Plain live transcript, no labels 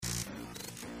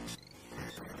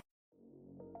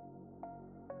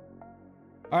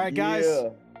All right, guys. Yeah.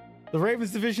 The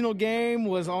Ravens Divisional game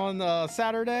was on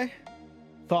Saturday.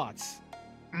 Thoughts?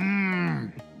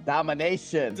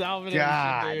 Domination.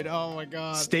 Domination, dude. Oh, my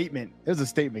God. Statement. It was a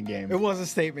statement game. It was a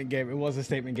statement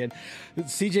game.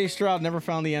 CJ Stroud never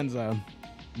found the end zone.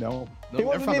 No. He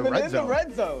wasn't even in the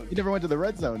red zone. He never went to the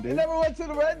red zone, dude. He never went to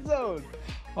the red zone.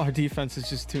 Our defense is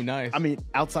just too nice. I mean,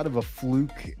 outside of a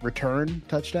fluke return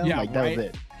touchdown, that was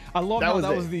it. I love how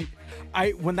that was it.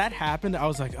 when that happened, I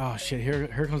was like, oh shit,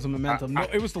 here comes the momentum. No,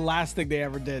 it was the last thing they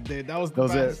ever did, dude. That was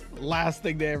the last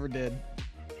thing they ever did.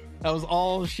 That was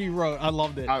all she wrote. I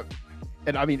loved it.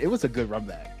 And I mean, it was a good run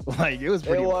back. Like, it was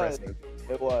pretty impressive.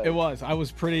 It was. I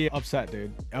was pretty upset,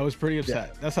 dude. I was pretty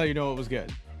upset. Yeah. That's how you know it was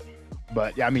good.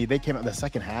 But yeah, I mean, they came out in the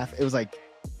second half. It was like,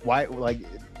 why? Like,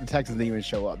 the Texans didn't even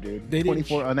show up, dude. They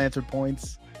 24 unanswered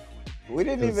points. We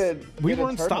didn't even. We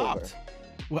weren't stopped.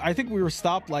 Well, I think we were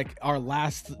stopped like our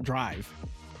last drive.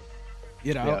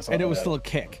 You know, and it was still a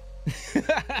kick.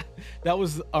 That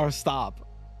was our stop,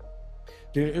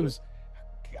 dude. It was.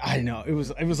 I know it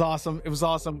was awesome. It was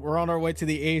awesome. We're on our way to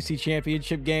the AFC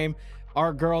Championship game.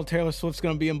 Our girl Taylor Swift's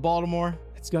gonna be in Baltimore.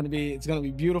 It's gonna be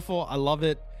beautiful. I love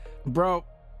it, bro.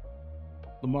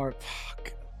 Lamar,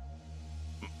 fuck.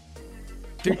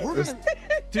 Dude,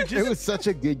 it was such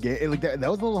a good game. Like that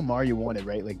was the Lamar you wanted,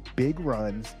 right? Like big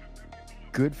runs,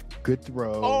 good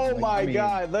throws. Oh my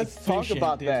God, let's talk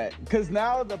about that, because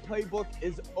now the playbook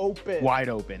is open, wide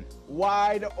open.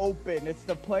 It's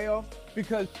the playoff,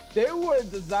 because there were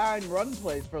design run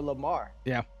plays for Lamar.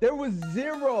 Yeah, there was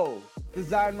 0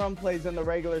 design run plays in the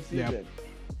regular season. Yep.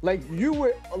 Like, you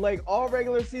were like, all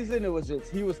regular season, it was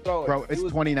just he was throwing. Bro, it's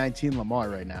 2019 Lamar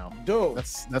right now, dude.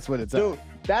 That's what it's. Dude,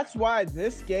 that's why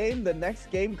this game, the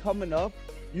next game coming up,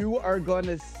 you are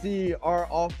gonna see our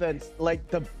offense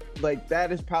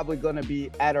that is probably gonna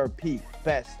be at our peak,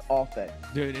 best offense,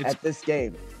 dude. At this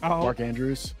game. Mark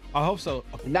Andrews. I hope so.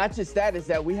 Not just that, is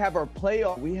that we have our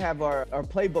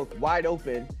playbook wide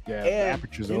open. Yeah, and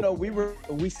you know,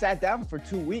 we sat down for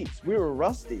 2 weeks. We were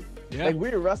rusty. Yeah. Like, we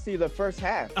were rusty the first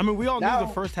half. I mean, we all knew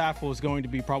the first half was going to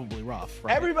be probably rough,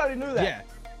 right? Everybody knew that. Yeah.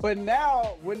 But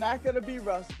now we're not gonna be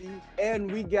rusty,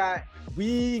 and we got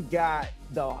the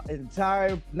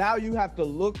entire. Now you have to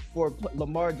look for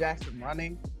Lamar Jackson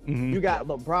running. Mm-hmm. You got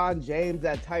LeBron James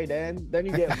at tight end. Then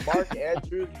you get Mark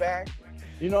Andrews back.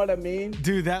 You know what I mean?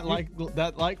 Dude, that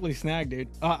likely snag, dude.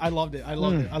 I loved it. I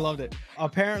loved it.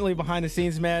 Apparently, behind the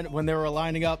scenes, man, when they were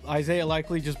lining up, Isaiah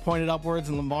Likely just pointed upwards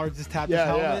and Lamar just tapped his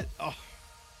helmet. Yeah. Oh.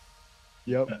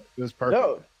 Yep, it was perfect.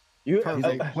 No, he's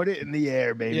like, put it in the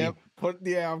air, baby. Yep,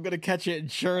 I'm gonna catch it.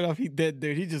 And sure enough, he did,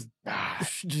 dude. He just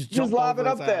lob it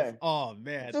up there. Oh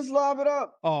man, just lob it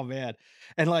up. Oh man,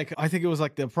 and like, I think it was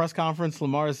like the press conference.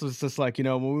 Lamar's was just like, you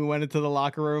know, when we went into the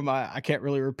locker room, I can't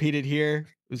really repeat it here.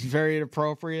 It was very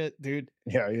inappropriate, dude.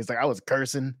 Yeah, he was like, I was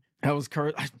cursing. That's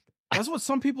what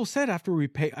some people said after we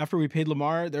paid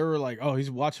Lamar. They were like, oh, he's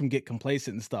watching him get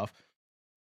complacent and stuff.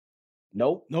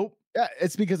 Nope. Yeah,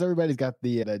 it's because everybody's got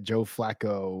the Joe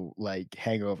Flacco like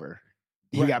hangover.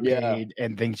 He got paid,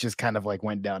 and things just kind of like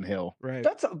went downhill. Right.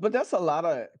 That's a lot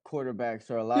of quarterbacks,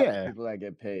 or a lot of people that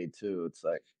get paid too. It's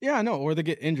like, yeah, I know, or they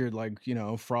get injured, like, you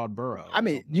know, Fraud Burrow. I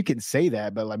mean, you can say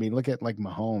that, but I mean, look at like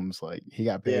Mahomes. Like, he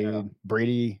got paid. Yeah.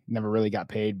 Brady never really got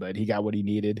paid, but he got what he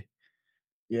needed.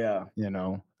 Yeah. You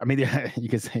know, I mean, you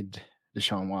could say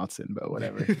Deshaun Watson, but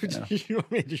whatever. You know?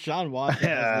 I mean, Deshaun Watson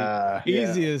is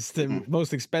the easiest and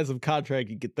most expensive contract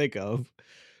you could think of.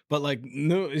 But like,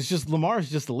 no, it's just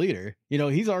Lamar's just the leader. You know,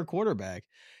 he's our quarterback.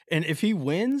 And if he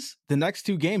wins the next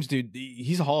 2 games, dude,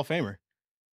 he's a Hall of Famer.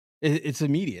 It's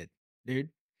immediate, dude.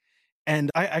 And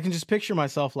I can just picture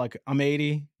myself like, I'm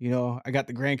 80, you know, I got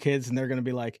the grandkids, and they're going to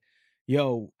be like,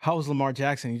 yo, how was Lamar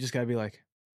Jackson? You just got to be like,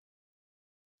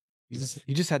 you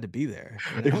just had to be there.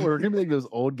 You know? We're going to be like those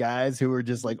old guys who are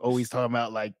just like always talking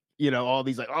about like, you know, all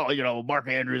these like, oh, you know, Mark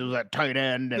Andrews was at tight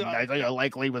end, and Isaiah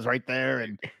Likely was right there,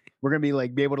 and we're gonna be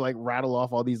like be able to like rattle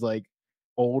off all these like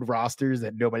old rosters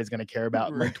that nobody's gonna care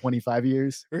about in like 25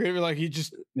 years. We're gonna be like, you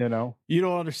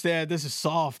don't understand. This is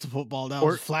soft football now.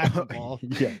 It's flat football.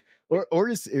 Yeah. Or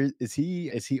is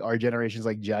he our generation's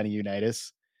like Johnny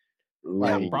Unitas?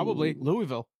 Like, probably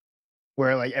Louisville,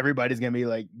 where like everybody's gonna be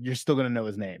like, you're still gonna know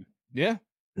his name. Yeah.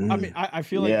 I mean, I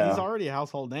feel like he's already a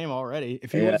household name already.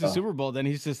 If he wins the Super Bowl, then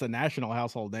he's just a national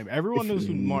household name. Everyone knows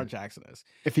who Lamar Jackson is.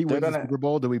 If he wins the Super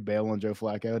Bowl, do we bail on Joe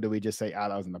Flacco? Do we just say,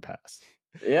 that was in the past?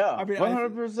 Yeah, I mean,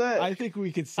 100%. I think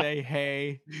we could say,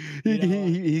 hey,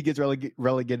 he gets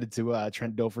relegated to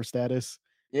Trent Dilfer status.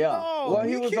 Yeah, no, well,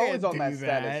 he was always on that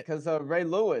status because Ray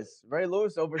Lewis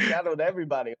overshadowed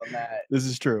everybody on that. This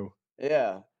is true.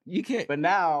 Yeah. You can't. But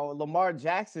now Lamar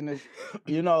Jackson is,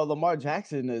 Lamar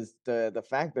Jackson is the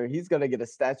factor. He's gonna get a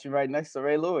statue right next to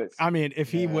Ray Lewis. I mean,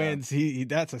 if he wins, he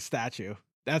that's a statue.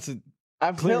 That's a.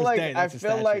 I feel like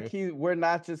statue. we're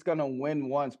not just gonna win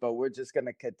once, but we're just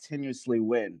gonna continuously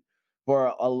win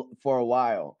for a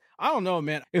while. I don't know,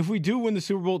 man. If we do win the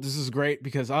Super Bowl, this is great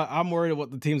because I'm worried what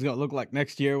the team's gonna look like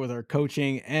next year with our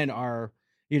coaching and our,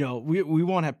 we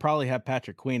won't probably have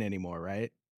Patrick Queen anymore,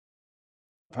 right?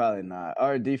 Probably not.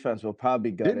 Our defense will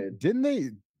probably be gutted. Didn't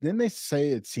they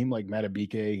say it seemed like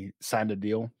Matabike signed a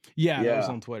deal? Yeah, that was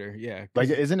on Twitter. Yeah, like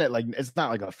isn't it like it's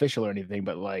not like official or anything,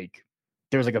 but like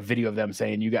there was like a video of them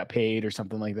saying you got paid or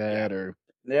something like that, or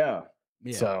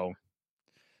so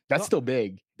that's still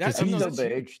big. That's still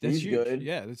big. Huge. That's He's huge. good.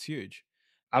 Yeah, that's huge.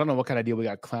 I don't know what kind of deal we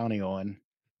got Clowney on.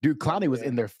 Dude, Clowney was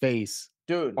in their face,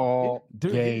 dude. All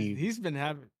game. He's been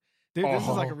having. Dude, this is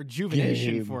like a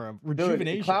rejuvenation for him.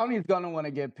 Rejuvenation. Dude, Clowney's gonna want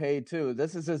to get paid too.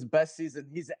 This is his best season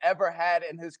he's ever had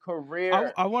in his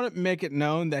career. I want to make it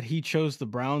known that he chose the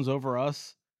Browns over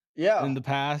us. Yeah, in the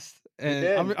past,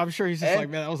 and I'm sure he's just like,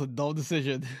 man, that was a dull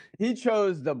decision. He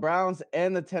chose the Browns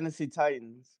and the Tennessee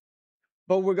Titans,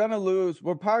 but we're gonna lose.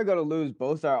 We're probably gonna lose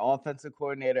both our offensive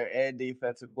coordinator and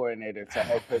defensive coordinator to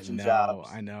head coaching jobs.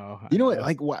 I know. You know what?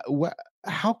 Like, what?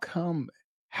 How come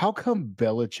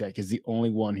Belichick is the only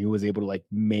one who was able to like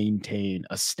maintain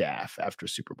a staff after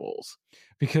Super Bowls?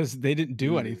 Because they didn't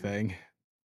do anything.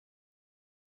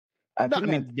 I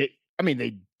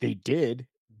mean, they did.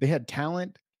 They had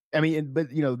talent. I mean, but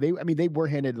they were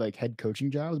handed like head coaching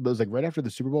jobs, but it was like right after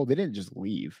the Super Bowl, they didn't just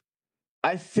leave.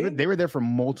 I think they were there for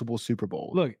multiple Super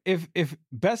Bowls. Look, if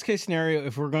best case scenario,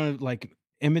 if we're gonna like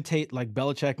imitate like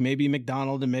Belichick, maybe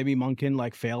McDonald and maybe Monken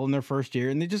like fail in their first year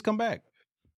and they just come back.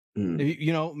 Maybe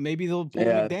they'll pull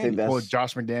McDaniels.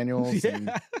 Josh McDaniels.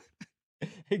 Yeah.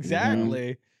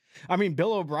 Exactly. I mean,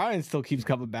 Bill O'Brien still keeps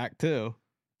coming back too.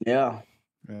 Yeah,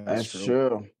 that's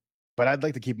true. But I'd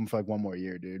like to keep him for like one more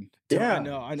year, dude. Yeah, I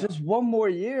know. Just one more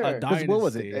year. What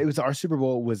was it? It was our Super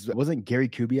Bowl. Wasn't Gary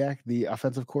Kubiak the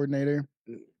offensive coordinator?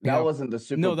 That wasn't the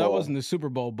Super Bowl. No, that wasn't the Super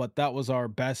Bowl, but that was our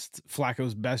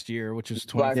Flacco's best year, which was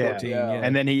 2014. Yeah.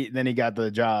 And then he got the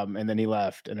job, and then he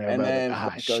left, and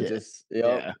then shit.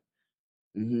 Yeah.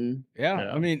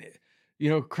 I mean,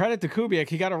 credit to Kubiak.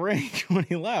 He got a ring when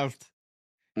he left.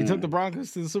 He took the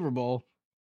Broncos to the Super Bowl.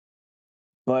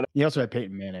 But he also had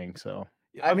Peyton Manning, so.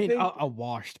 I mean, a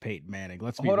washed Peyton Manning.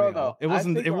 Let's be real. It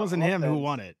wasn't him who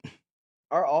won it.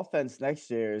 Our offense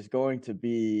next year is going to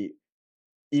be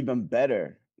even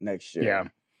better next year.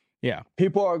 Yeah.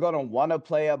 People are going to want to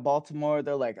play at Baltimore.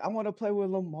 They're like, I want to play with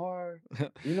Lamar.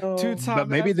 But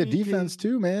maybe the defense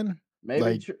too, man.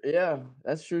 Maybe.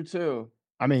 That's true too.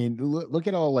 I mean, look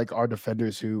at all like our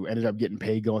defenders who ended up getting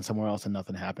paid going somewhere else and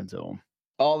nothing happened to them.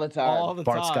 All the time.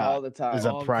 Bart Scott all the time. is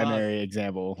a primary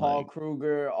example. Paul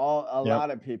Kruger, a lot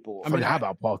of people. I mean, how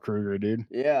about Paul Kruger, dude?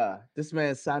 Yeah, this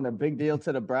man signed a big deal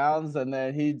to the Browns, and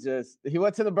then he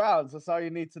went to the Browns. That's all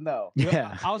you need to know.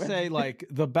 Yeah, I'll say like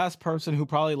the best person who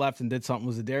probably left and did something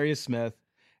was Darius Smith,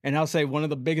 and I'll say one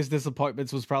of the biggest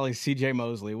disappointments was probably C.J.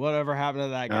 Mosley. Whatever happened to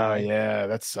that guy? Oh yeah,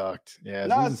 that sucked. Yeah,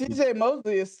 no, C.J.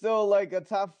 Mosley is still like a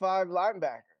top 5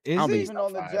 linebacker. Is he even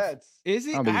on the Jets? Is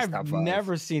he? I've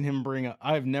never seen him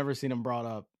I've never seen him brought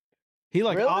up. He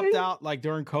like opted out like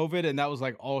during COVID, and that was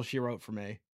like all she wrote for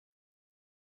me.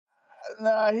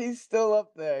 Nah, he's still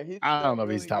up there. I don't know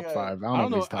if he's top 5. I don't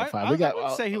know if he's top 5. We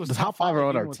got say he was the top 5 are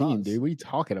on our team, dude. What are you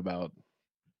talking about?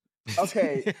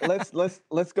 Okay,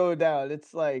 let's go down.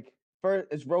 It's like first,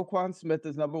 it's Roquan Smith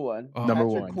is number 1. Number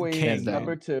Patrick 1. Queen is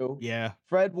number 2. Yeah.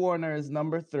 Fred Warner is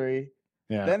number 3.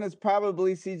 Yeah. Then it's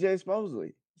probably C.J.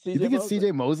 Mosley. You think it's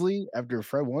C.J. Mosley after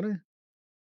Fred Warner?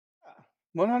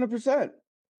 100%.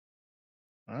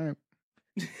 All right.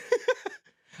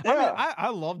 I mean, I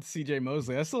loved C.J.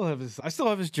 Mosley. I still have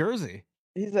his jersey.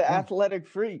 He's an athletic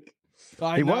freak.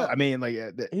 He was. I mean, like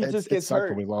he just gets hurt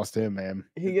when we lost him, man.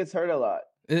 He gets hurt a lot.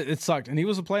 It sucked, and he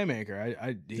was a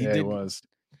playmaker. He was.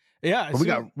 Yeah, but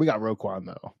we got Roquan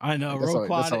though. I know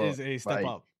Roquan is a step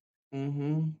up.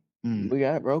 We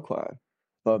got Roquan,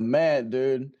 but man,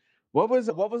 dude. What was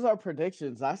our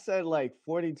predictions? I said like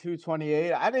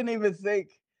 42-28. I didn't even think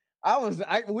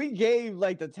we gave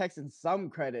like the Texans some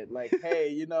credit. Like,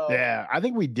 hey, Yeah, I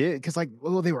think we did because like,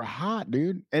 they were hot,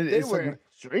 dude. And they were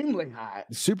extremely hot.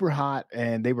 Super hot,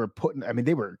 and they were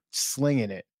they were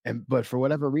slinging it. But for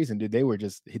whatever reason, dude,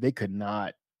 they could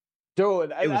not.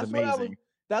 Dude, it was amazing.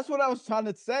 That's what I was trying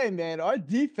to say, man. Our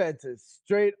defense is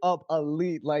straight up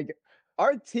elite. Like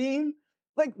our team,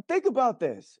 like think about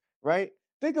this, right?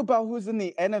 Think about who's in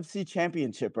the NFC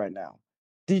Championship right now.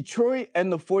 Detroit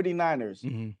and the 49ers.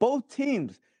 Mm-hmm. Both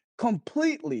teams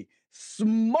completely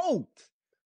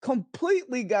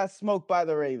got smoked by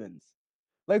the Ravens.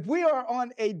 Like, we are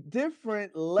on a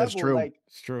different level. That's true. Like,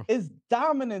 It's true. It's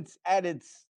dominance at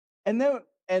its, and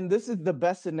this is the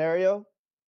best scenario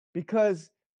because,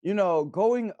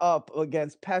 going up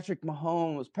against Patrick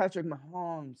Mahomes,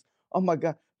 oh my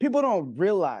God, people don't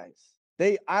realize,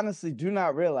 they honestly do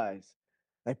not realize,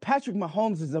 like, Patrick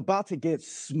Mahomes is about to get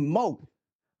smoked.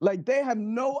 Like, they have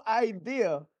no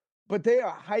idea, but they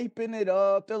are hyping it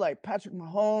up. They're like, Patrick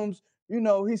Mahomes,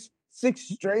 he's 6th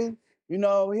string.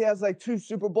 He has like 2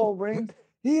 Super Bowl rings.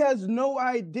 He has no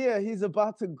idea he's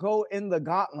about to go in the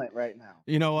gauntlet right now.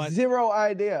 You know what? 0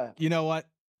 idea. You know what?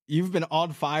 You've been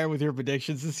on fire with your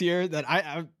predictions this year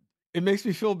that it makes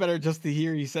me feel better just to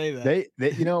hear you say that.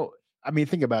 They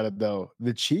think about it though.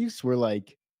 The Chiefs were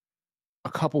like a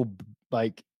couple,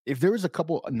 like if there was a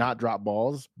couple not drop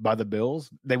balls by the Bills,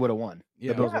 they would have won. Yeah.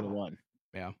 The Bills would have won.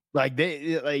 Yeah. Like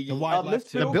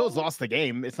the Bills lost the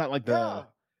game. It's not like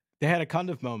they had a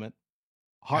Cundiff moment.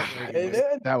 Heartbreaking.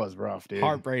 That was rough, dude.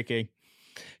 Heartbreaking.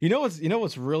 You know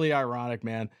what's really ironic,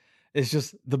 man? It's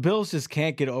just the Bills just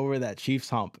can't get over that Chiefs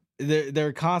hump.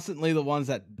 They're constantly the ones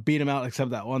that beat them out, except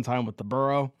that one time with the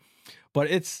Burrow. But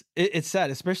it's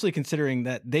sad, especially considering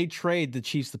that they trade the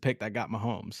Chiefs the pick that got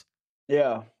Mahomes.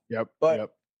 Yeah. Yep.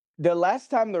 But the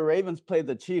last time the Ravens played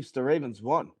the Chiefs, the Ravens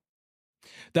won.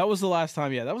 That was the last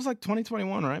time. Yeah, that was like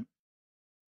 2021, right?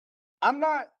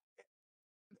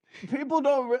 People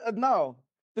don't know.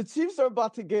 The Chiefs are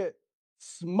about to get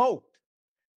smoked.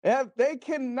 They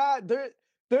cannot.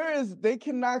 They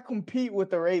cannot compete with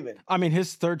the Ravens. I mean,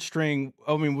 his third string.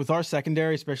 I mean, with our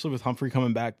secondary, especially with Humphrey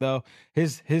coming back, though,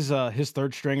 his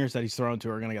third stringers that he's thrown to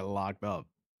are gonna get locked up.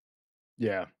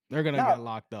 Yeah, they're gonna get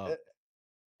locked up.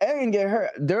 And get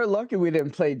hurt. They're lucky we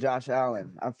didn't play Josh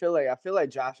Allen. I feel like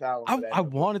Josh Allen. I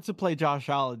wanted to play Josh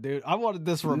Allen, dude. I wanted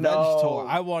this revenge tour.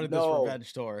 This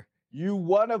revenge tour. You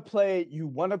want to play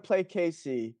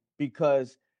KC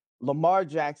because Lamar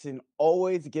Jackson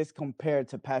always gets compared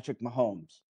to Patrick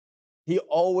Mahomes. He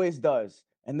always does.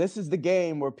 And this is the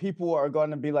game where people are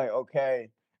going to be like, okay.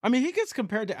 I mean, he gets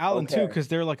compared to Allen too because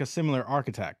they're like a similar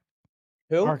architect.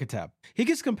 Who? Archetype. He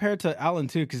gets compared to Allen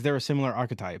too because they're a similar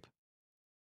archetype.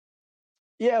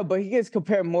 Yeah, but he gets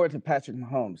compared more to Patrick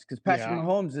Mahomes because Patrick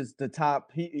Mahomes is the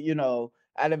top. He,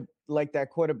 out of like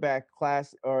that quarterback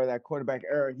class or that quarterback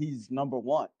era, he's number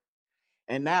one.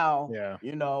 And now,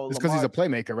 it's because he's a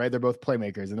playmaker, right? They're both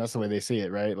playmakers, and that's the way they see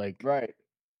it, right? Like, right.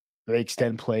 They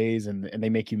extend plays and they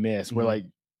make you miss. Mm-hmm. Where like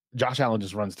Josh Allen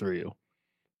just runs through you.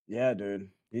 Yeah, dude.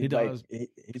 He does.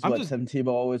 He's what Tim Tebow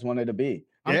always wanted to be.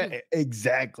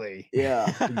 Exactly.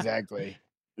 Yeah, exactly.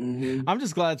 Mm-hmm. I'm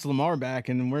just glad it's Lamar back,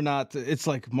 and we're not. It's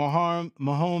like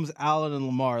Mahomes, Allen, and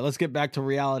Lamar. Let's get back to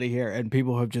reality here, and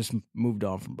people have just moved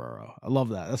on from Burrow. I love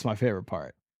that. That's my favorite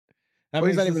part.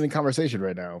 He's not even in conversation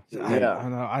right now. Yeah,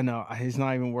 I know. He's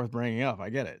not even worth bringing up. I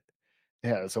get it.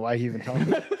 Yeah, so why he even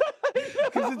talking?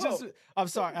 Because it's just. I'm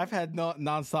sorry. I've had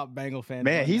nonstop Bengal fans.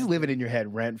 Man, he's living in your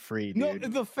head rent free, dude.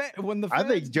 No, I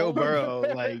think Joe Burrow,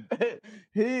 like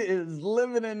he is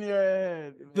living in your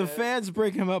head. Man. The fans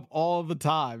bring him up all the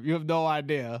time. You have no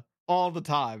idea, all the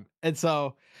time. And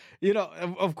so,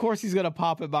 of course he's gonna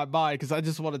pop in my mind because I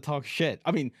just want to talk shit.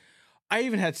 I mean, I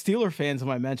even had Steeler fans in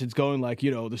my mentions going like, the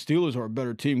Steelers are a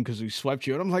better team because we swept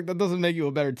you, and I'm like, that doesn't make you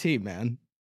a better team, man.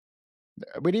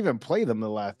 We didn't even play them the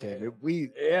last game. We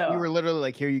were literally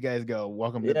like, here you guys go.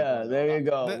 Welcome to there you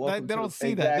go. They don't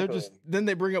see that. Then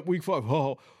they bring up week 5.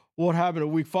 Oh, what happened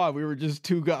in week 5? We were just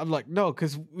too good. I'm like, no,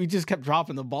 because we just kept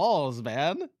dropping the balls,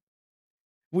 man.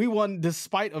 We won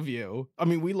despite of you. I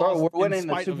mean, we lost. We're winning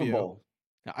the Super Bowl.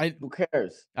 Who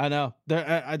cares? I know.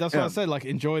 That's what I said. Like,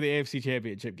 enjoy the AFC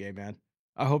Championship game, man.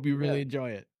 I hope you really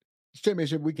enjoy it. It's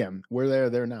championship weekend. We're there.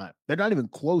 They're not. They're not even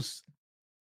close.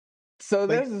 So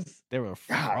they were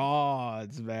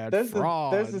frauds, man. There's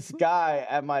this guy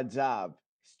at my job,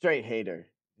 straight hater.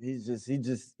 He's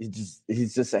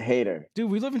just a hater. Dude,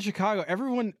 we live in Chicago.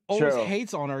 Everyone always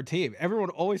hates on our team.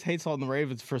 Everyone always hates on the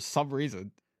Ravens for some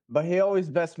reason. But he always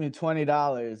bets me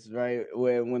 $20, right,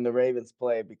 when the Ravens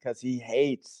play because he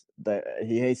hates the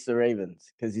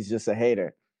Ravens because he's just a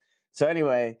hater. So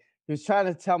anyway, he was trying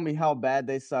to tell me how bad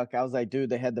they suck. I was like,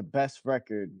 dude, they had the best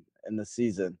record in the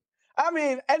season. I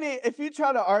mean, if you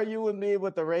try to argue with me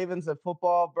with the Ravens in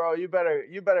football, bro, you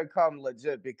better come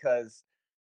legit because,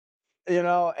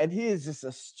 and he is just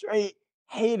a straight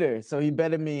hater. So he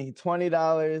betted me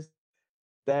 $20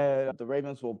 that the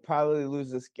Ravens will probably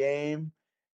lose this game.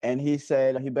 And he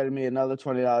said he betted me another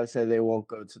 $20, said they won't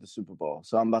go to the Super Bowl.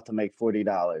 So I'm about to make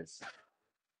 $40.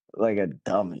 Like a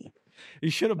dummy. You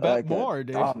should have bet more,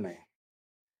 dude. Dummy.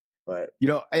 But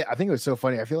I think it was so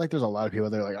funny. I feel like there's a lot of people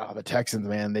that are like, "Oh, the Texans,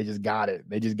 man, they just got it.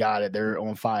 They just got it. They're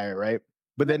on fire, right?"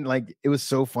 But then, like, it was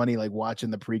so funny, like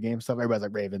watching the pregame stuff. Everybody's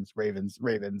like, "Ravens, Ravens,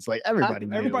 Ravens." Like everybody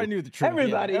knew. Everybody knew the truth.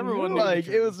 Everybody everyone knew. knew. Like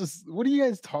it was just, what are you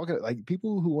guys talking? Like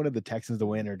people who wanted the Texans to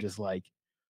win are just like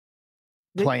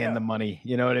playing the money.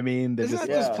 You know what I mean? They're It's not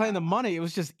just playing the money. It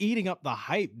was just eating up the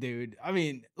hype, dude. I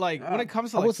mean, like when it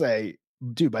comes to, I will say,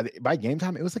 dude, by game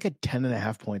time, it was like a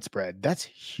 10.5 point spread. That's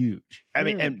huge. I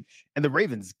mean, and the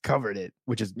Ravens covered it,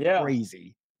 which is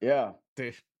crazy. Yeah.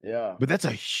 Dude. Yeah. But that's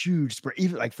a huge spread.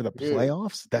 Even like for the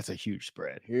playoffs, that's a huge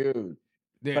spread. Huge.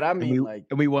 Dude. But I mean,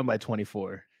 and we won by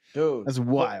 24. Dude. That's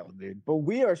wild, dude. But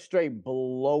we are straight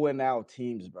blowing out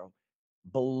teams, bro.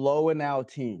 Blowing out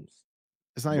teams.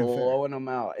 It's not even fair. Blowing them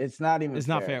out. It's not even. It's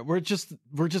not fair. We're just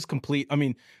complete. I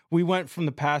mean, we went from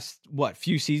the past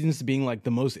few seasons to being like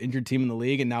the most injured team in the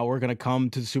league, and now we're gonna come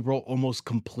to the Super Bowl almost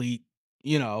complete.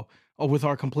 With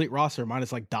our complete roster,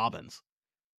 minus like Dobbins.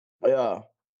 Yeah.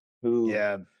 Who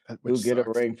get a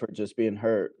sucks. ring for just being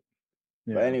hurt.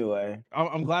 Yeah. But anyway,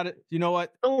 I'm glad it. You know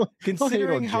what? Don't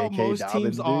Considering how most Dobbins,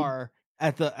 teams dude. are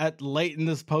at late in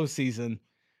this postseason,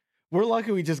 we're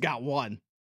lucky we just got one.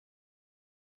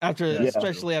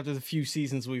 Especially after the few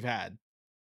seasons we've had.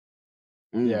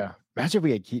 Yeah. Imagine if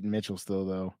we had Keaton Mitchell still,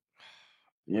 though.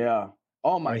 Yeah.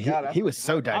 Oh my God. He was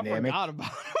so dynamic. I forgot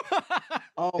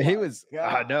about him. He was.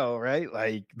 I know, right?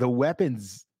 Like the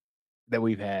weapons that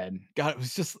we've had. God,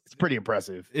 it's pretty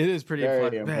impressive. It is pretty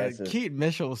impressive. impressive. Man, Keaton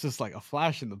Mitchell was just like a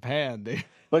flash in the pan, dude.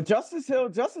 But Justice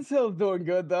Hill's doing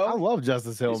good though. I love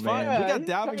Justice Hill, man. We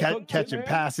got Dalvin catching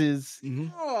passes.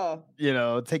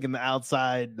 Mm-hmm. Taking the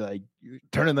outside, like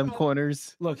turning them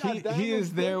corners. Look, he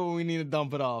is there when we need to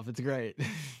dump it off. It's great.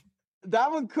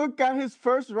 Dalvin Cook got his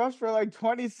first rush for like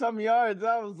 20-some yards.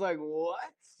 I was like, what?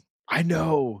 I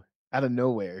know. Out of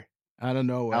nowhere. Out of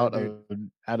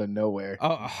nowhere. Oh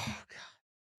God.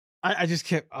 I just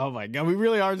can't. Oh my God. We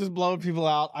really are just blowing people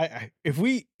out. If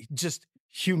we just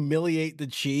humiliate the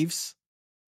Chiefs,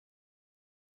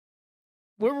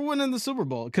 we're winning the Super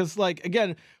Bowl. Because, like,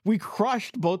 again, we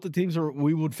crushed both the teams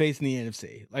we would face in the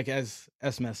NFC, like as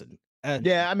mentioned.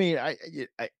 Yeah, I mean,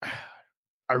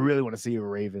 I really want to see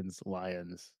Ravens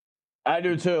Lions. I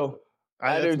do too.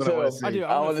 I do too.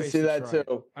 I want to see that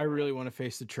too. I really want to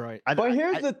face Detroit. But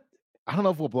here's the. I don't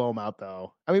know if we'll blow them out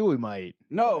though. I mean, we might.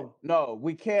 No,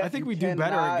 we can't. I think we do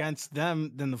better against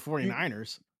them than the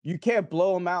 49ers. You can't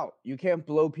blow them out. You can't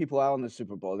blow people out in the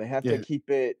Super Bowl. They have to keep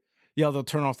it. Yeah, they'll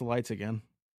turn off the lights again.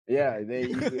 Yeah,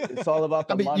 it's all about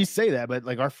the money. You say that, but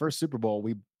like our first Super Bowl,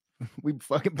 we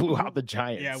fucking blew out the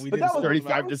Giants. Yeah, we did.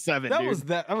 35-7.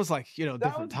 That was like,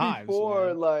 different times.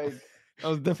 Before, like, that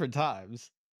was different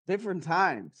times. Different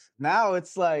times. Now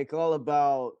it's like all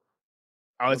about.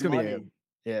 Oh, it's gonna be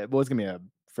it's gonna be a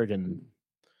freaking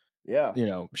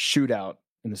shootout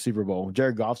in the Super Bowl.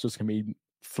 Jared Goff's just gonna be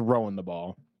throwing the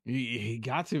ball. He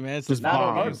got to, man. It's just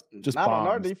bombs. Just not bombs.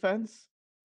 on our defense.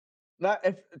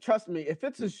 Trust me, if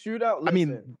it's a shootout, listen, I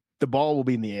mean, the ball will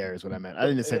be in the air is what I meant. I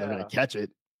didn't say they're gonna catch it,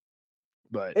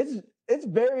 but it's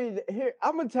very here.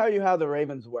 I'm gonna tell you how the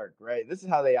Ravens work. Right, this is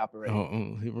how they operate.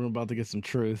 We're about to get some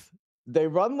truth. They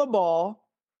run the ball,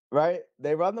 right?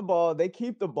 They run the ball. They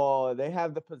keep the ball. They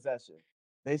have the possession.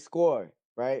 They score,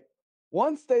 right?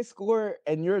 Once they score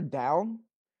and you're down,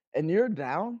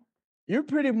 you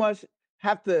pretty much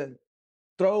have to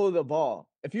throw the ball.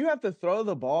 If you have to throw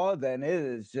the ball, then it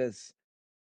is just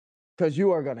because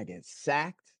you are going to get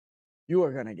sacked. You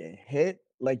are going to get hit.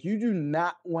 Like, you do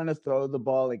not want to throw the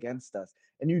ball against us.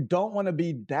 And you don't want to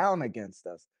be down against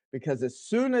us. Because as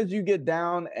soon as you get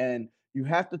down and you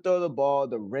have to throw the ball,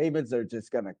 the Ravens are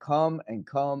just going to come and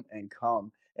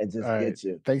just get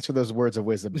you. Thanks for those words of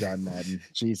wisdom, John Madden.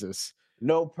 Jesus.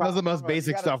 No problem. That's the most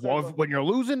basic stuff. When you're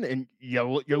losing and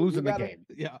you're losing the game.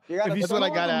 Yeah. If you what I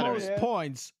got out of it.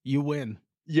 Points, you win.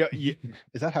 Yeah.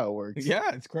 Is that how it works?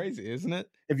 Yeah, it's crazy, isn't it?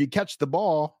 If you catch the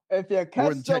ball, more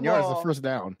than 10 yards, the first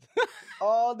down.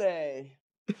 All day.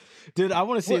 Dude, I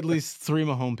want to see at least 3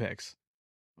 Mahomes picks.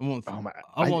 I want 3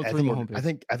 Mahomes picks.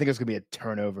 I think it's gonna be a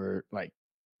turnover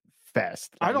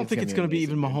fest. I don't think it's gonna be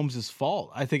even Mahomes'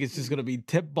 fault. I think it's just gonna be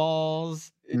tip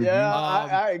balls. Yeah,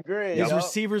 I agree. His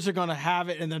receivers are gonna have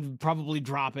it and then probably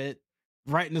drop it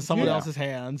right into someone else's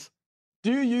hands.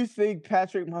 Do you think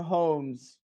Patrick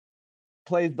Mahomes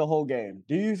plays the whole game?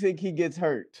 Do you think he gets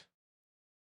hurt?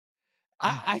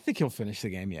 I think he'll finish the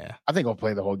game. Yeah, I think he'll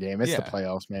play the whole game. It's the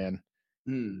playoffs, man.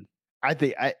 I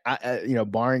think I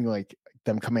barring like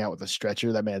them coming out with a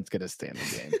stretcher, that man's gonna stay in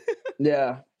the game.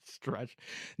 Yeah. Stretch.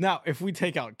 Now, if we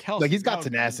take out Kelsey, like he's got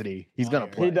tenacity. He's gonna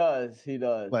play. He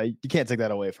does. Like you can't take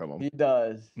that away from him. He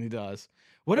does.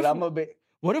 What if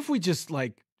What if we just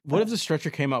like? What if the stretcher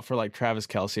came out for like Travis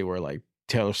Kelce, where like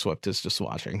Taylor Swift is just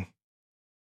watching?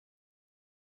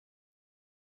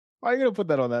 Why are you gonna put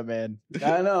that on that man?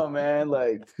 I know, man.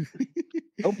 Like,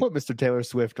 don't put Mr. Taylor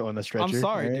Swift on the stretcher. I'm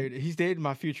sorry, right? dude. He's dating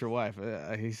my future wife.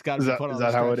 He's got to be put on. Is the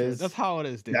that stretcher. how it is? That's how it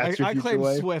is, dude. That's your I future claimed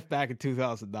wife? Swift back in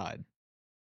 2009.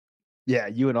 Yeah,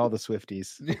 you and all the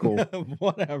Swifties. Cool.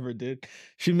 Whatever, dude.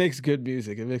 She makes good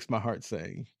music. It makes my heart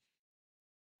sing.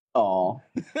 oh,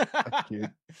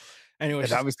 Anyway,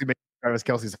 it obviously makes Travis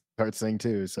Kelce's heart sing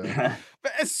too. So,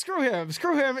 but screw him.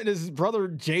 Screw him and his brother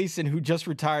Jason, who just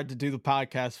retired to do the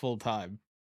podcast full time.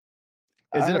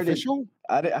 Is it official?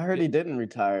 I heard he didn't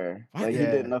retire. What? Like, he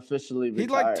didn't officially retire. He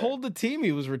like told the team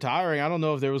he was retiring. I don't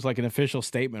know if there was like an official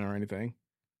statement or anything.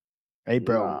 Hey,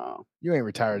 bro, No. you ain't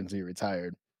retired until you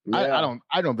retired. Yeah.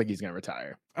 I don't think he's gonna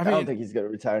retire. I don't think he's gonna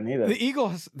retire neither. The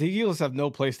Eagles have no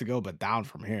place to go but down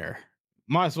from here.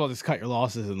 Might as well just cut your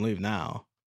losses and leave now.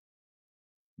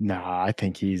 Nah, I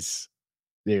think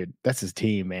dude, that's his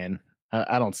team, man.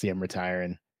 I don't see him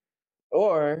retiring.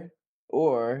 Or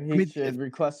he should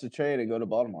request a trade and go to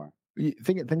Baltimore.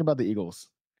 Think about the Eagles.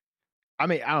 I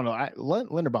mean, I don't know.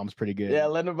 Linderbaum's pretty good. Yeah,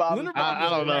 Linderbaum. I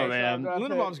don't know, man.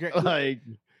 Linderbaum's great. Like,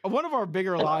 one of our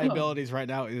bigger liabilities right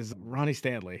now is Ronnie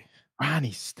Stanley.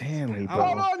 Ronnie Stanley, bro.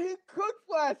 Hold on, he cooked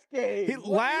last game.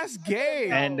 Last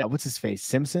game. And what's his face?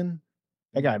 Simpson?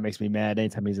 That guy makes me mad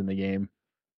anytime he's in the game.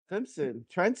 Simpson.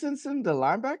 Trent Simpson, the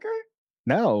linebacker?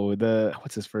 No,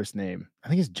 what's his first name? I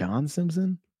think it's John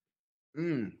Simpson.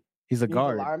 He's a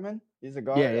guard. A lineman? He's a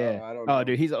guard? Yeah. Oh, I don't know. Oh,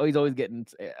 dude, he's always getting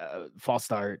false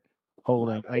start,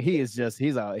 holding. Like he's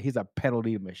a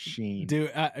penalty machine.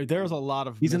 Dude, there's a lot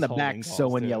of he's in the back misholding calls,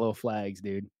 sewing dude. yellow flags,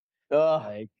 dude.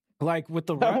 Like with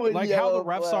the how the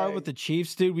refs are with the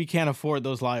Chiefs, dude, we can't afford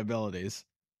those liabilities.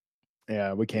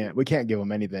 Yeah, we can't give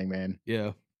them anything, man.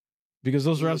 Yeah. Because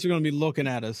those refs are going to be looking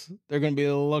at us. They're going to be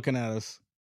looking at us.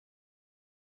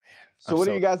 So what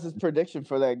are you guys' prediction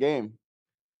for that game?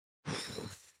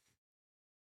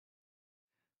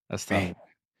 That's tough.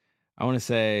 I want to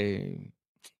say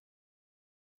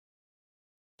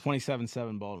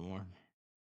 27-7 Baltimore.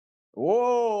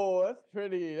 Whoa, that's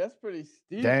pretty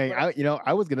steep. Dang,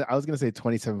 I was gonna say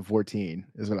 27-14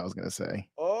 is what I was gonna say.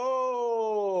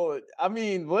 Oh, I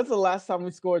mean, when's the last time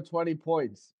we scored 20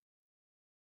 points?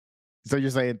 So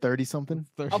you're saying 30 something?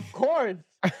 30. Of course.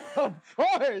 Of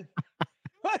course.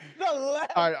 What's the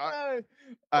last All time?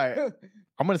 right.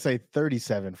 I'm gonna say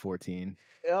 37-14.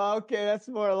 Okay, that's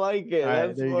more like it. All right,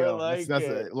 that's there you more go. like That's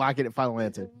it. lock it. Final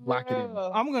answer. Lock it in.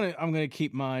 I'm gonna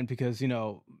keep mine because I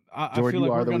Jordan, feel like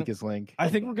you are we're the gonna, weakest link. I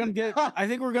think we're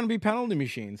gonna be penalty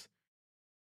machines.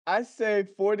 I say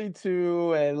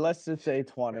 42, and let's just say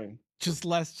 20.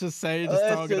 Let's just say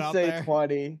Let's just say there.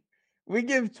 20. We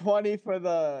give 20 for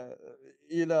the,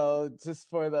 just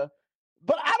for the.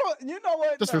 But I don't. You know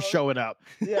what? Just for showing up.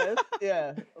 Yeah.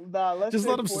 Nah, let's just say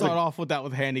let them 40. start off with that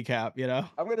with handicap.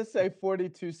 I'm gonna say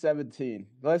 42-17.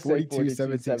 Let's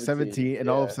 42-17, and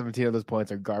all of 17 of those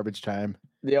points are garbage time.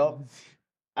 Yep.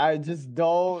 I just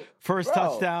don't. First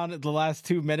touchdown at the last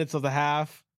 2 minutes of the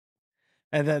half,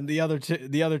 and then the other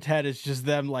 10 is just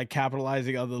them like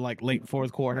capitalizing on the like late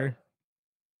fourth quarter.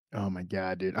 Oh my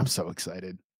god, dude! I'm so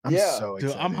excited. I'm so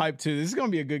excited. Dude, I'm hyped too. This is gonna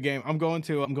be a good game. I'm going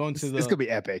to It's gonna be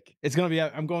epic.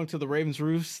 I'm going to the Ravens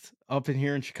Roost up in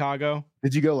here in Chicago.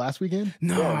 Did you go last weekend?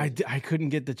 No, I couldn't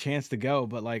get the chance to go,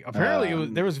 but like apparently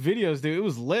there was videos, dude. It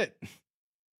was lit.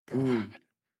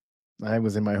 I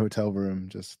was in my hotel room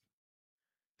just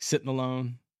sitting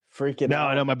alone. Freaking out.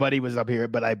 I know my buddy was up here,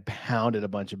 but I pounded a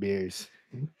bunch of beers.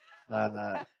 And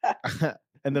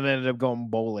then I ended up going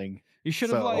bowling. You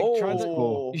should have tried to.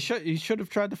 Cool. You should have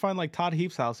tried to find like Todd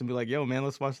Heap's house and be like, "Yo, man,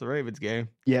 let's watch the Ravens game."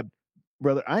 Yep,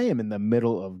 brother. I am in the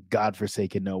middle of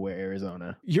godforsaken nowhere,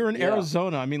 Arizona. You're in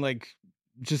Arizona. I mean, like,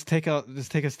 just take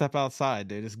a step outside,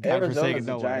 dude. It's godforsaken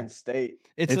nowhere. A giant state.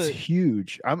 It's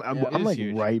huge. I'm like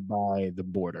huge. right by the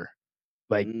border,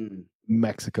 like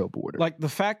Mexico border. Like the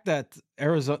fact that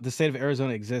the state of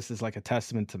Arizona exists is like a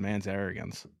testament to man's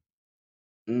arrogance.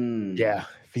 Yeah,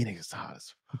 Phoenix is hot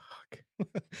as fuck.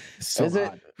 So is it?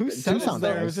 hot. Who said this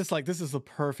there? It was just like, this is the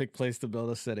perfect place to build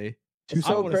a city. It's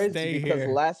so crazy stay because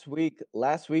here. last week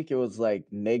it was like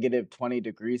negative 20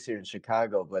 degrees here in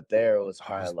Chicago, but there it was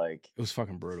probably like it was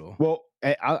fucking brutal. Well,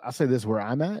 I'll say this: where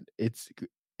I'm at,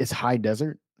 it's high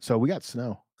desert, so we got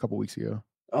snow a couple weeks ago.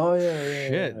 Oh yeah.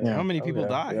 Shit! Yeah. How many people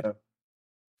died? Yeah.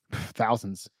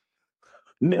 Thousands.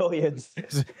 Millions.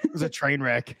 It was a train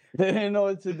wreck. They didn't know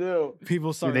what to do.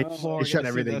 People started They shut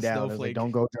everything down. It was like,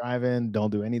 don't go driving, don't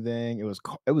do anything.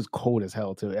 It was cold as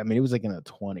hell too. I mean, it was like in the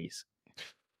 20s.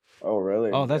 Oh,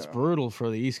 really? Oh, that's brutal for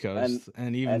the East Coast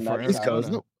and even for East Coast.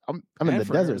 Arizona. No, I'm in the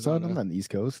for desert, son. Arizona. I'm not in the East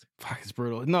Coast. Fuck, it's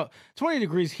brutal. No, 20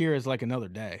 degrees here is like another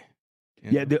day.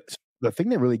 Yeah, the thing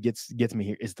that really gets me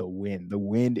here is the wind. The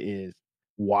wind is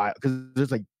wild because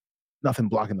there's like nothing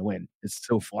blocking the wind. It's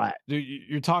so flat. Dude,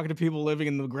 you're talking to people living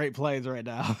in the Great Plains right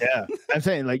now. Yeah, I'm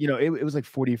saying like it was like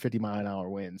 40 or 50 mile an hour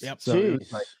winds. Yep. So it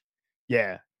was like,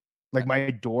 yeah, like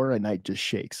my door at night just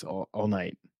shakes all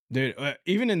night. Dude,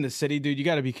 even in the city, dude, you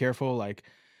got to be careful, like,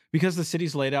 because the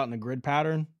city's laid out in a grid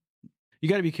pattern. You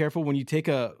got to be careful when you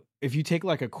if you take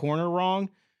like a corner wrong,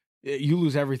 you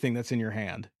lose everything that's in your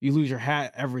hand. You lose your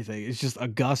hat, everything. It's just a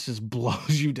gust just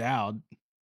blows you down.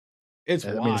 It's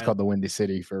wild. I mean, it's called the Windy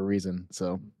City for a reason.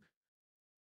 So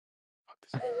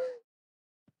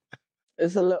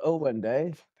it's a little one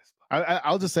day.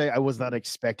 I'll just say I was not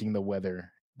expecting the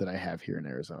weather that I have here in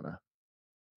Arizona.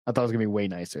 I thought it was gonna be way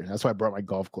nicer. That's why I brought my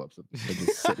golf clubs. They're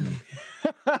just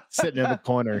sitting in the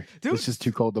corner. Dude, it's just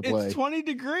too cold to play. It's 20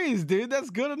 degrees, dude. That's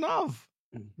good enough.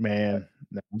 Man,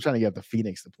 I'm trying to get up to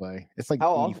Phoenix to play. It's like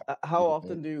how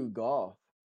often do you golf?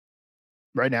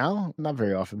 Right now, not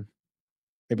very often.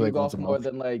 Maybe like golf more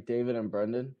than like David and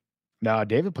Brendan. No,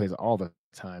 David plays all the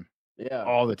time. Yeah,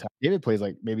 all the time. David plays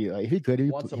like maybe like if he could,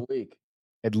 once a week,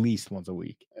 at least once a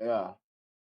week. Yeah.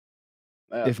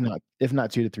 If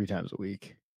not 2 to 3 times a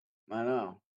week. I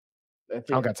know. I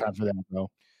don't got time for that, bro.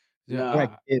 No, I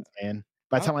got kids, man.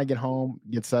 By the time I get home,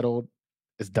 get settled,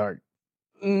 it's dark.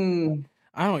 I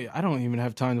don't even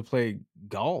have time to play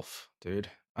golf, dude.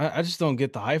 I just don't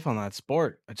get the hype on that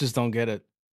sport. I just don't get it.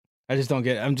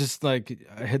 I'm just like,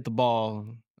 I hit the ball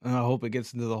and I hope it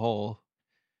gets into the hole.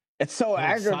 It's so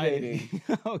aggravating.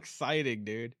 How exciting,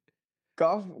 dude.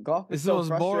 Golf is the most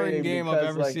boring game I've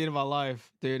ever seen in my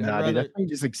life, dude. Nah, dude, you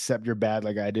just accept you're bad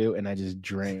like I do, and I just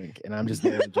drink, and I'm just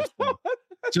there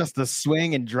just to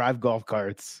swing and drive golf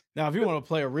carts. Now, if you want to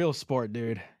play a real sport,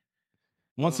 dude,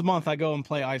 once a month I go and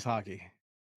play ice hockey.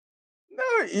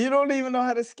 No, you don't even know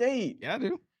how to skate. Yeah, I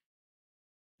do.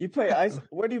 You play ice.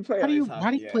 Where do you play?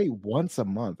 Why do you play once a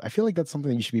month? I feel like that's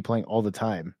something you should be playing all the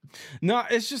time. No,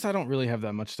 it's just I don't really have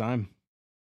that much time.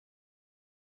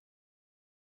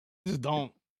 Just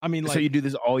don't. I mean, like, so you do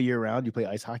this all year round? You play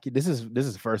ice hockey? This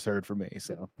is first heard for me.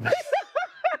 So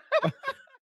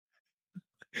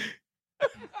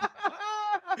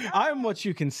I'm what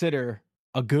you consider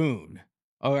a goon.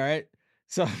 All right,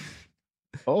 so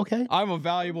okay, I'm a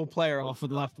valuable player off of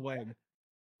the left wing.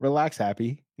 Relax,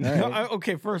 Happy. Right.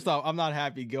 Okay, first off, I'm not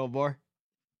happy, Gilmore.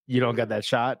 You don't got that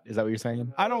shot? Is that what you're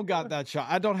saying? I don't got that shot.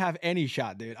 I don't have any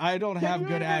shot, dude. I don't have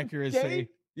good accuracy. Skate?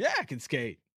 Yeah, I can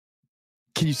skate.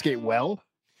 Can you skate well?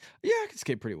 Yeah, I can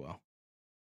skate pretty well.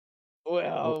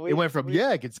 Well, it went from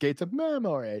I can skate to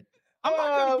all right. I'm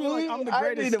not gonna be like I'm the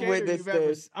greatest skater you've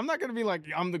ever. I'm not gonna be like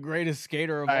I'm the greatest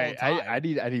skater of all time. I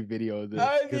need video of this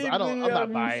because I'm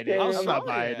not buying it. I'm not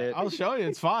buying it. I'll show you.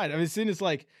 It's fine. I mean, as soon as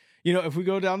like, you know, if we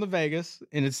go down to Vegas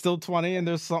and it's still 20 and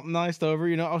there's something nice over,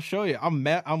 you know, I'll show you. I'm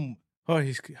how do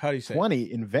you say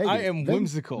 20 in Vegas? I am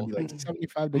whimsical. Like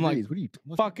 75 degrees. Like, what are you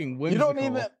fucking whimsical? You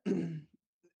don't even.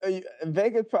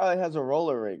 Vegas probably has a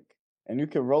roller rink, and you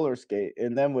can roller skate,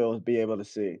 and then we'll be able to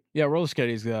see. Yeah, roller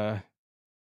skating's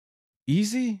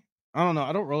easy. I don't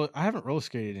know. I haven't roller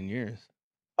skated in years.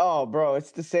 Oh, bro, it's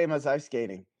the same as ice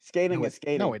skating. Skating is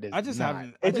skating. No, it is. I just not.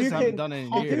 haven't. I just haven't done it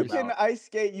in years. If you can ice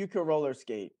skate, you can roller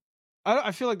skate.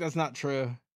 I feel like that's not true.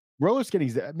 Roller skating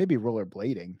is maybe roller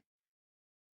blading.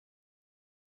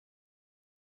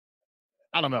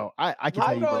 I don't know. I can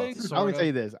tell you this. I'm gonna tell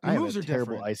you this. I am a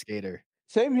terrible ice skater.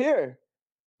 Same here.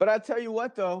 But I tell you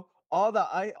what though,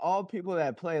 all people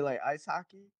that play like ice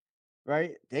hockey,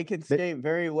 right? They can skate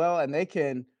very well and they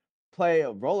can play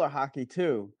roller hockey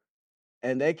too.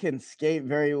 And they can skate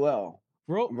very well.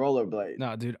 Rollerblade.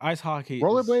 No, dude, ice hockey.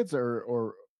 Rollerblades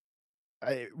or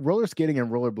roller skating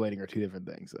and rollerblading are two different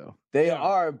things though. They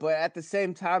are, but at the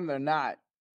same time they're not.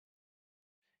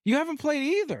 You haven't played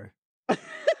either.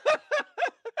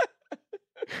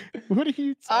 What are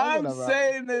you talking about? I'm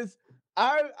saying this.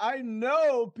 I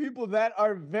know people that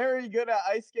are very good at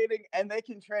ice skating and they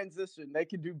can transition. They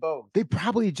can do both. They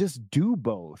probably just do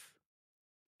both.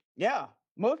 Yeah.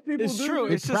 Most people it's true.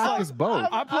 It's just like both.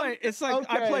 I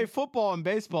play football and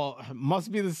baseball.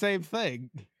 Must be the same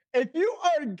thing. If you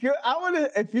are good,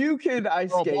 if you can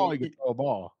ice skate, you can throw a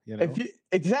ball. You know?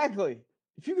 Exactly.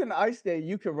 If you can ice skate,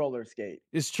 you can roller skate.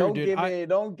 It's true, dude.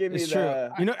 Don't give me the. True.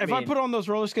 You know, if I put on those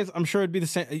roller skates, I'm sure it'd be the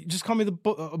same. Just call me the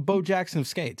Bo Jackson of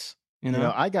skates. You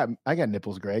know, I got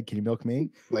nipples, Greg. Can you milk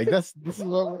me? Like this is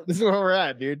where we're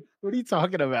at, dude. What are you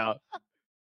talking about?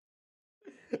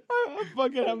 I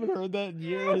fucking haven't heard that in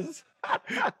years.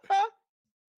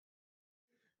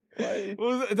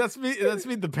 That's me. That's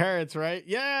me. The parents, right?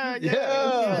 Yeah.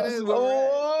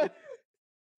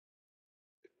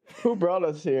 Who brought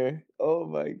us here? Oh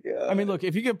my god! I mean, look,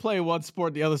 if you can play one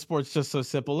sport, the other sport's just so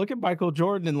simple. Look at Michael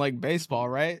Jordan in like baseball,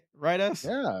 right? Right, us?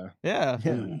 Yeah.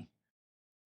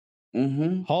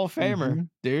 Mm-hmm. Hall of Famer,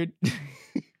 dude.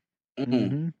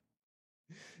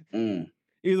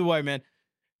 Either way, man.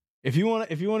 If you want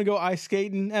to go ice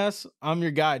skating, I'm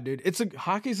your guy, dude.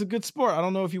 Hockey's a good sport. I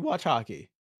don't know if you watch hockey.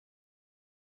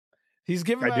 He's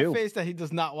giving my face that he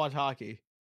does not watch hockey.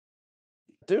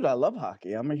 Dude, I love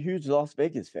hockey. I'm a huge Las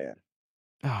Vegas fan.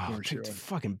 Oh,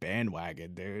 fucking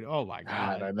bandwagon, dude. Oh my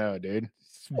god. I know, dude.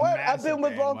 What? I've been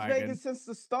with Las Vegas since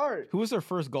the start. Who was their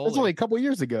first goalie? That's only a couple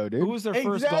years ago, dude. Who was their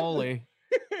first goalie?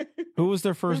 Who was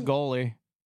their first goalie?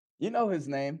 You know his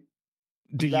name.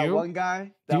 Do that you? One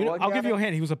guy? I'll give you a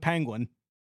hint. He was a Penguin.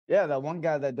 Yeah, that one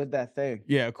guy that did that thing.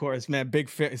 Yeah, of course, man. Big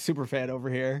super fan over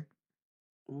here.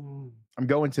 I'm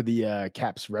going to the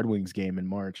Caps Red Wings game in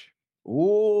March. Ooh,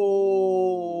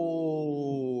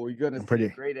 you're gonna see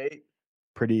grade 8.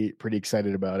 Pretty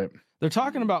excited about it. They're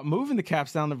talking about moving the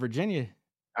Caps down to Virginia.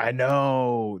 I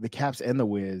know, the Caps and the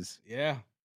Wiz. Yeah,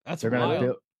 that's they're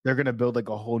gonna build like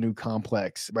a whole new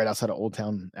complex right outside of Old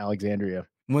Town Alexandria.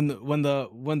 When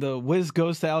the Wiz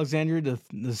goes to Alexandria,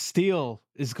 the Steel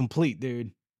is complete,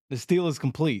 dude. The Steel is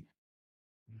complete.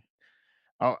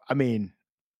 Oh, I mean,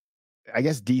 I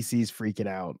guess DC's freaking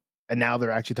out. And now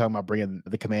they're actually talking about bringing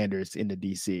the Commanders into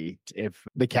DC if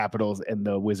the Capitals and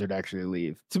the Wizard actually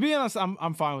leave. To be honest,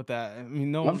 I'm fine with that. I mean,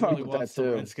 no one really wants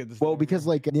the Redskins. Well, because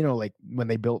like when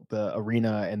they built the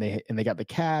arena and they got the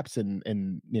Caps and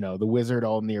the Wizard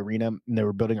all in the arena and they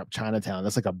were building up Chinatown.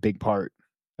 That's like a big part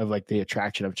of like the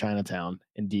attraction of Chinatown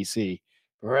in DC.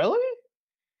 Really?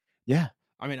 Yeah.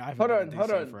 I mean, hold on.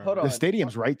 The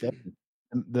stadium's right there.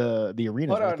 The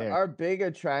arena's right there. Our big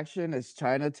attraction is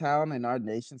Chinatown, and our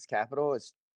nation's capital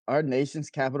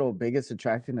biggest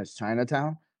attraction is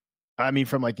Chinatown. I mean,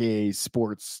 from like a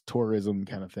sports tourism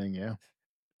kind of thing, yeah.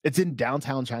 It's in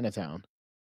downtown Chinatown.